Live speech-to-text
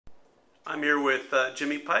I'm here with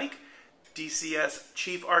Jimmy Pike, DCS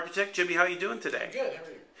Chief Architect. Jimmy, how are you doing today? Good, how are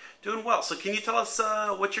you? Doing well. So can you tell us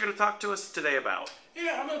what you're going to talk to us today about?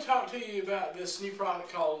 Yeah, I'm going to talk to you about this new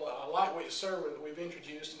product called Lightweight Server that we've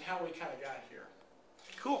introduced and how we kind of got here.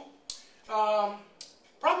 Cool.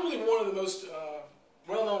 Probably one of the most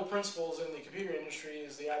well-known principles in the computer industry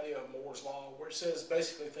is the idea of Moore's Law, where it says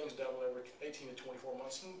basically things double every 18 to 24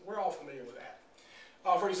 months, and we're all familiar with that.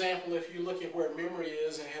 For example, if you look at where memory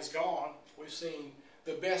is and has gone, we've seen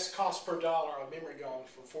the best cost per dollar of memory gone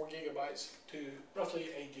from 4 gigabytes to roughly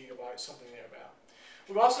 8 gigabytes, something thereabout.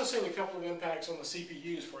 We've also seen a couple of impacts on the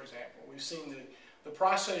CPUs, for example. We've seen the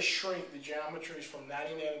process shrink the geometries from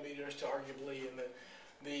 90 nanometers to arguably in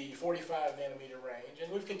the 45 nanometer range,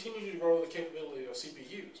 and we've continued to grow the capability of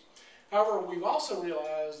CPUs. However, we've also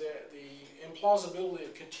realized that the implausibility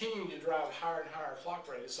of continuing to drive higher and higher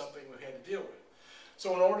clock rate is something we've had to deal with.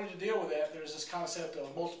 So in order to deal with that, there's this concept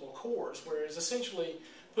of multiple cores, where it's essentially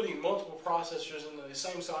putting multiple processors into the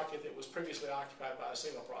same socket that was previously occupied by a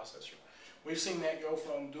single processor. We've seen that go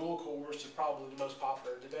from dual cores to probably the most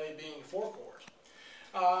popular today being 4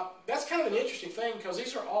 cores. That's kind of an interesting thing because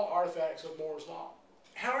these are all artifacts of Moore's Law.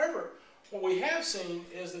 However, what we have seen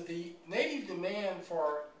is that the native demand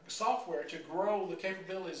for software to grow the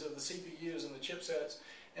capabilities of the CPUs and the chipsets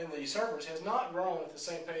and the servers has not grown at the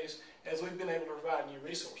same pace as we've been able to provide new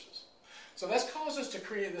resources. So that's caused us to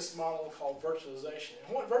create this model called virtualization.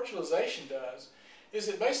 And what virtualization does is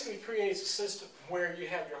it basically creates a system where you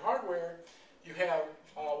have your hardware, you have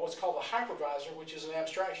what's called a hypervisor, which is an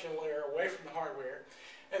abstraction layer away from the hardware,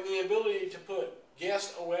 and the ability to put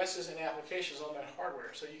guest OSs and applications on that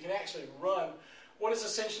hardware. So you can actually run what is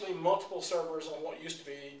essentially multiple servers on what used to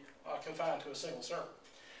be confined to a single server.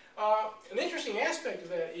 An interesting aspect of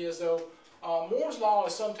that is, though, Moore's Law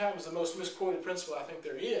is sometimes the most misquoted principle I think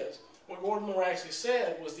there is. What Gordon Moore actually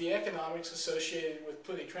said was the economics associated with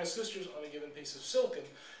putting transistors on a given piece of silicon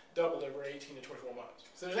doubled every 18 to 24 months.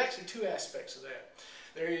 So there's actually two aspects of that.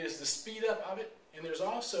 There is the speed up of it, and there's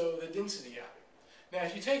also the density of it. Now,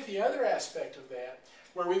 if you take the other aspect of that,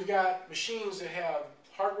 where we've got machines that have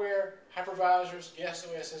hardware, hypervisors, guest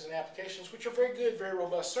OSs, and applications, which are very good, very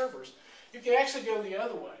robust servers, you can actually go the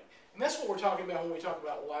other way. And that's what we're talking about when we talk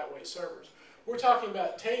about lightweight servers. We're talking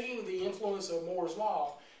about taking the influence of Moore's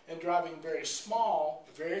Law and driving very small,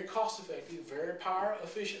 very cost-effective, very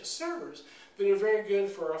power-efficient servers that are very good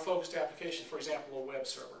for a focused application, for example, a web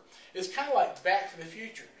server. It's kind of like Back to the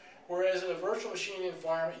Future. Whereas in a virtual machine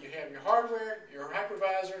environment, you have your hardware, your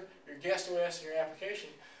hypervisor, your guest OS, and your application.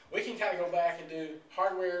 We can kind of go back and do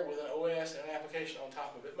hardware with an OS and an application on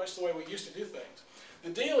top of it, much the way we used to do things. The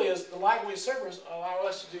deal is the lightweight servers allow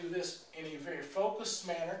us to do this in a very focused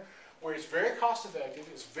manner, where it's very cost effective,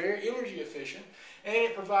 it's very energy efficient, and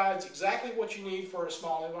it provides exactly what you need for a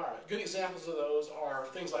small environment. Good examples of those are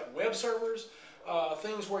things like web servers,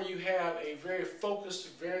 things where you have a very focused,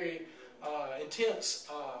 very intense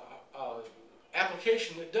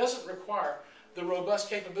application that doesn't require the robust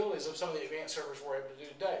capabilities of some of the advanced servers we're able to do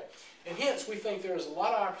today. And hence, we think there is a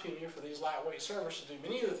lot of opportunity for these lightweight servers to do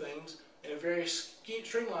many of the things in a very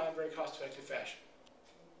streamlined, very cost-effective fashion.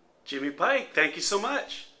 Jimmy Pike, thank you so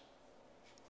much.